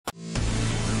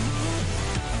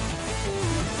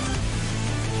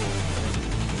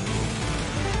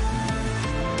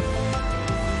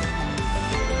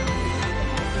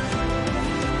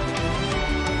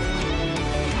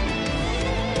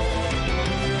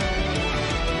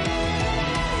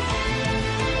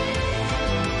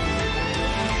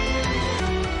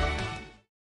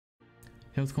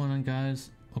Hey, what's going on, guys?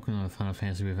 Welcome to the Final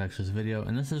Fantasy VFX's video,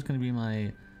 and this is going to be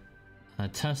my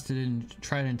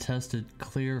tried and tested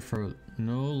clear for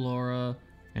no Lara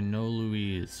and no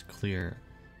Louise clear.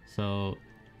 So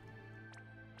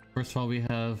first of all, we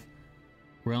have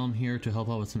Realm here to help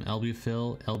out with some LB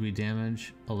fill, LB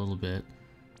damage a little bit,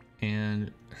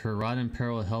 and her Rod and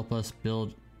Peril will help us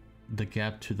build the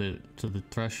gap to the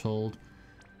threshold.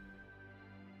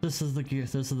 This is the gear.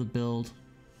 This is the build.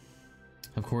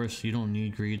 Of course, you don't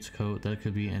need Greed's coat. That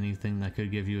could be anything that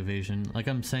could give you evasion. Like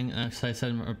I'm saying, as I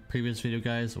said in a previous video,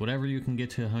 guys, whatever you can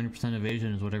get to 100%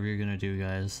 evasion is whatever you're gonna do,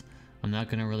 guys. I'm not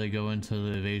gonna really go into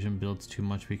the evasion builds too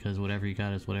much because whatever you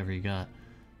got is whatever you got.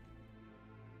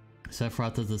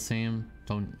 Sephiroth is the same.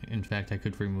 In fact, I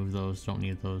could remove those. Don't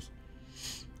need those.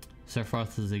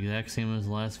 Sephiroth is the exact same as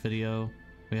the last video.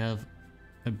 We have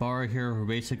Ibarra here, who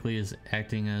basically is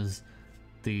acting as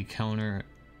the counter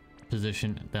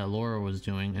position that Lara was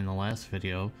doing in the last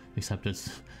video, except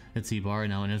it's Ibarra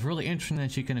now, and it's really interesting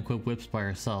that she can equip whips by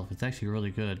herself. It's actually really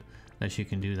good that she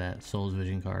can do that. Soul's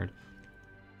Vision card.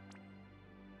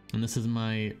 And this is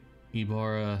my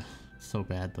Ibarra. So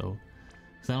bad though,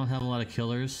 because I don't have a lot of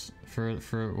killers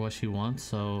for what she wants,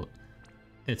 so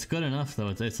it's good enough though.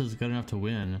 It's good enough to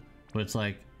win, but it's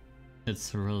like,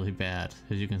 it's really bad.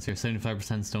 As you can see,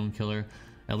 75% stone killer,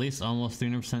 at least almost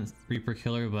 300% Reaper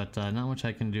killer, but not much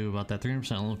I can do about that.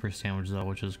 300% Olympus damage though,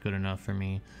 which is good enough for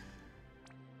me.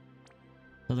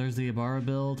 So there's the Ibarra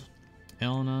build.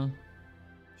 Elena,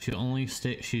 she's only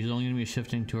gonna be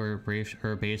shifting to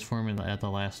her base form at the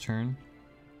last turn.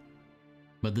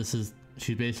 But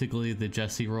she's basically the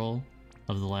Jessie role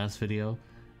of the last video,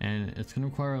 and it's gonna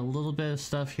require a little bit of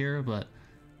stuff here, but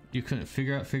you can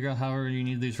figure out however you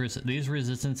need these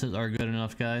resistances are good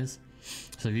enough, guys.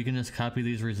 So if you can just copy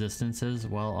these resistances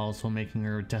while also making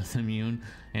her death immune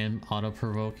and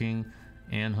auto-provoking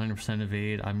and 100%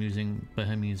 evade. I'm using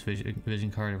Bohemian's vision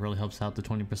card. It really helps out. The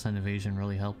 20% evasion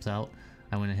really helps out.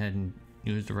 I went ahead and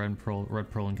used the red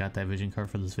pearl and got that vision card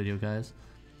for this video, guys.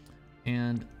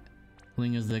 And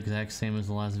Ling is the exact same as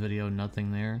the last video.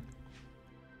 Nothing there.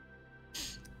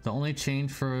 The only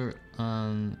change for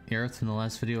Aerith in the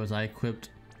last video is I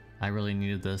really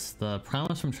needed this. The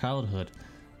Promise from Childhood,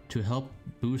 to help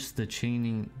boost the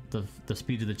chaining, the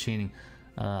speed of the chaining.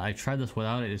 I tried this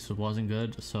without it, it just wasn't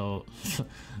good. So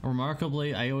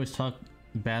remarkably, I always talk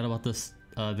bad about this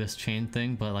chain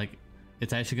thing, but like,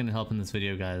 it's actually going to help in this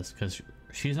video, guys, because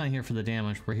she's not here for the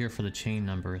damage, we're here for the chain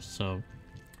numbers. So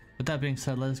with that being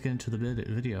said, let's get into the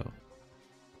video.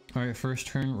 Alright, first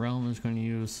turn, Realm is going to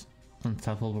use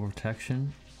Unstoppable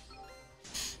Protection.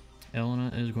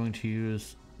 Elena is going to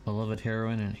use Beloved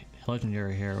Heroine and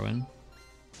Legendary Heroine.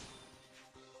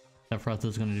 Sephiroth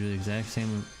is going to do the exact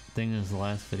same thing as the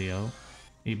last video.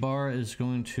 Ibarra is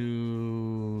going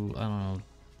to, I don't know,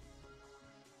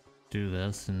 do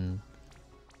this, and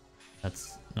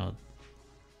that's no.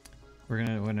 We're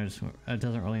gonna just, it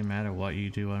doesn't really matter what you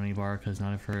do on Ibarra because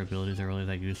none of her abilities are really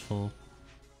that useful.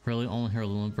 Really, only her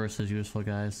Lumen Burst is useful,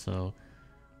 guys. So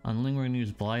on Ling, we're gonna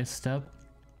use Blithe Step.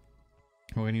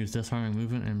 We're gonna use Disarming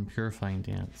Movement and Purifying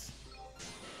Dance.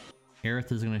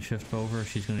 Aerith is going to shift over.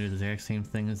 She's going to do the exact same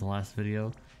thing as the last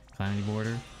video, Calamity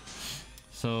Border.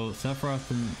 So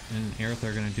Sephiroth and Aerith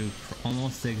are going to do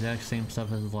almost the exact same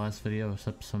stuff as the last video,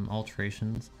 except some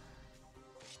alterations.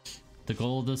 The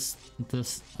goal of this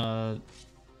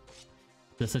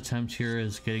attempt here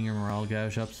is getting your morale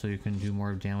gauge up so you can do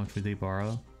more damage with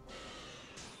Ibarra.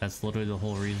 That's literally the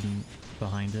whole reason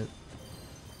behind it.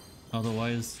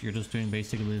 Otherwise, you're just doing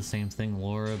basically the same thing.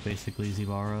 Lara basically is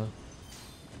Ibarra.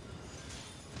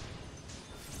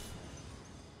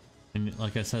 And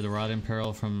like I said, the Rod and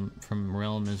Peril from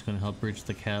Realm is going to help bridge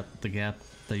the gap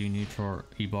that you need for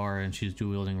Ibarra, and she's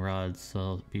dual wielding rods, so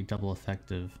it'll be double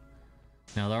effective.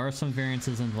 Now there are some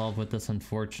variances involved with this,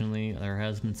 unfortunately. There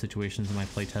has been situations in my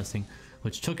playtesting,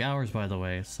 which took hours, by the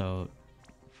way, so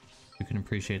if you can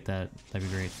appreciate that, that'd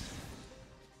be great.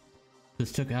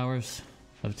 This took hours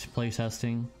of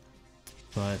playtesting,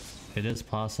 but it is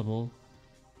possible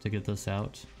to get this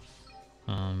out.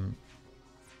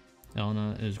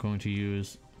 Elena is going to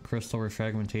use Crystal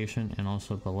Refragmentation and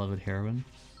also Beloved Heroine.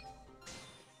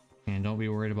 And don't be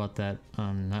worried about that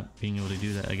not being able to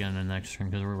do that again in the next turn,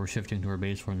 because we're shifting to our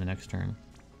base form the next turn.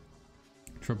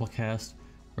 Triple cast,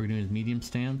 we're going to use Medium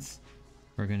Stance,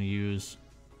 we're going to use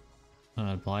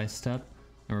Blithe Step,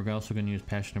 and we're also going to use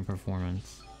Passionate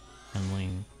Performance and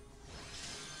Lean.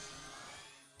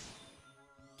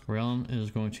 Realm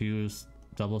is going to use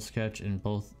Double Sketch in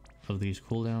both of these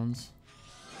cooldowns.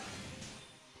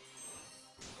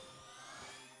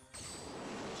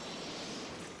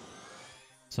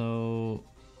 So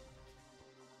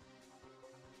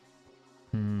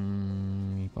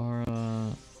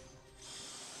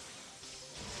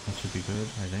good,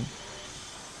 I think.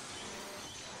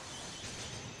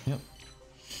 Yep.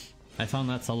 I found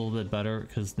that's a little bit better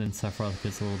because then Sephiroth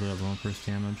gets a little bit of lone burst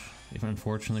damage. If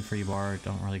unfortunately for Ibar,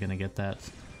 don't really gonna get that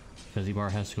because Ibar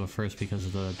has to go first because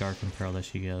of the Dark Imperil that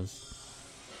she gives.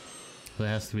 So it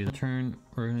has to be the turn.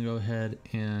 We're gonna go ahead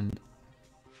and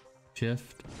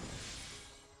shift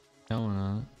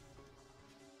Helena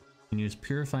and use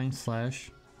Purifying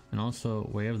Slash and also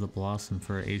Way of the Blossom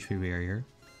for HP barrier.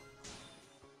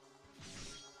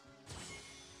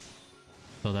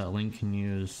 So that Link can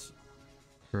use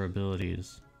her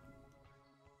abilities.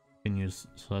 Can use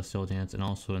Celestial Dance and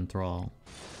also Enthrall.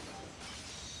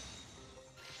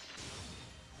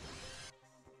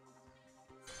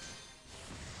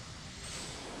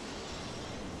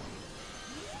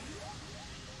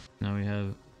 Now we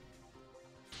have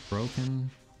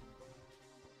Broken.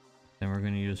 Then we're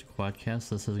going to use Quadcast.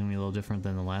 This is going to be a little different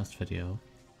than the last video.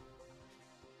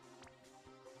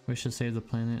 Wish to save the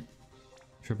planet.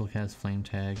 Triple cast Flame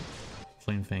Tag.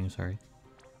 Flame Fang, sorry.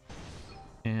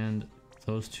 And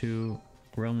those two,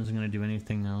 Realm isn't going to do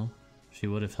anything now. She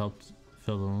would have helped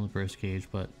fill the Lone Burst gauge,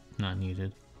 but not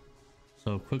needed.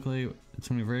 So quickly, it's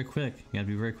going to be very quick. You got to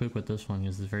be very quick with this one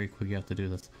because it's very quick. You have to do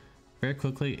this. Very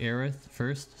quickly, Aerith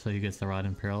first, so he gets the Rod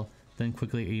Imperil. Then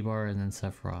quickly Ibar and then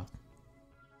Sephiroth.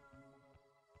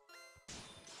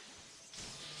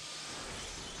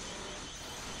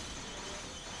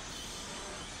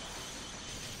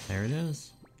 There it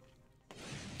is.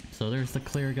 So there's the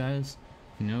clear, guys.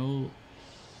 No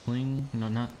Ling,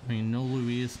 no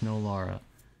Louise, no Lara.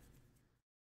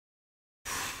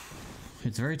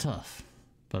 It's very tough,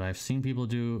 but I've seen people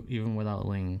do even without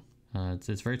Ling.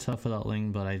 It's very tough without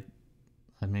Ling, but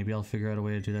maybe I'll figure out a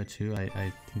way to do that too.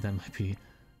 I think that might be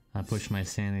push my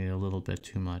sanity a little bit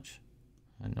too much.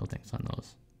 No thanks on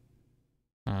those.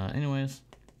 Anyways,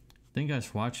 thank you guys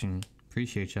for watching.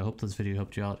 Appreciate you. I hope this video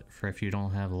helped you out for if you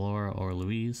don't have Laura or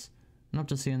Louise. And hope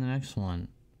to see you in the next one.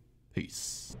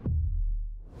 Peace.